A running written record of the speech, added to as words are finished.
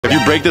If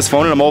you break this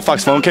phone in a Mobile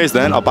Fox phone case,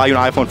 then I'll buy you an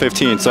iPhone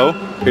 15. So,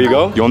 here you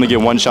go. You only get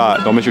one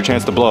shot. Don't miss your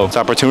chance to blow. This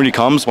opportunity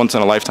comes once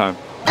in a lifetime.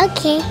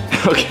 Okay.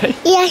 Okay.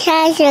 Yes,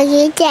 I show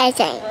you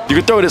that. You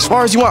can throw it as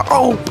far as you want.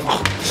 Oh!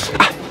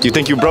 Do you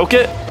think you broke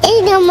it?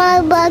 In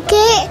my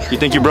bucket. You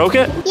think you broke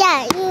it?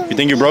 Yeah. You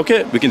think you broke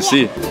it? We can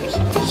see.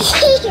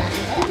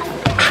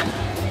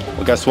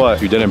 Well, guess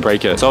what? You didn't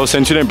break it. So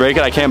since you didn't break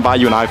it, I can't buy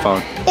you an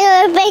iPhone.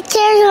 You're a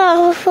picture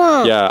of a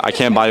phone. Yeah, I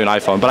can't buy you an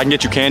iPhone, but I can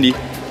get you candy.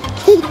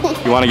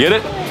 You want to get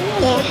it?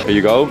 Yeah. Here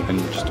you go, and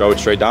just throw it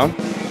straight down.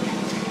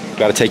 You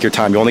gotta take your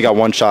time. You only got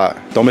one shot.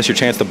 Don't miss your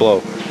chance to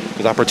blow.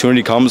 Because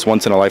opportunity comes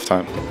once in a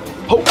lifetime.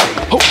 Ho,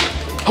 ho,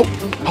 ho,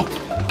 ho.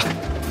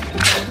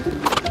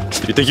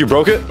 You think you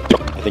broke it?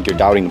 I think you're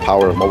doubting the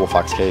power of Mobile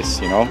Fox case,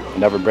 you know? It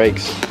never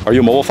breaks. Are you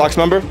a Mobile Fox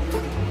member?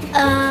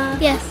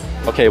 Yes.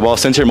 Okay, well,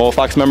 since you're a Mobile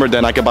Fox member,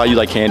 then I could buy you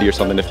like candy or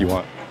something if you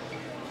want.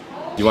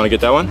 You want to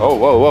get that one? Oh,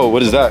 whoa, whoa,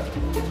 what is that?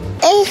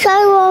 It's a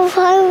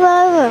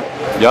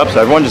Yup,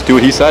 so everyone just do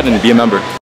what he said and be a member.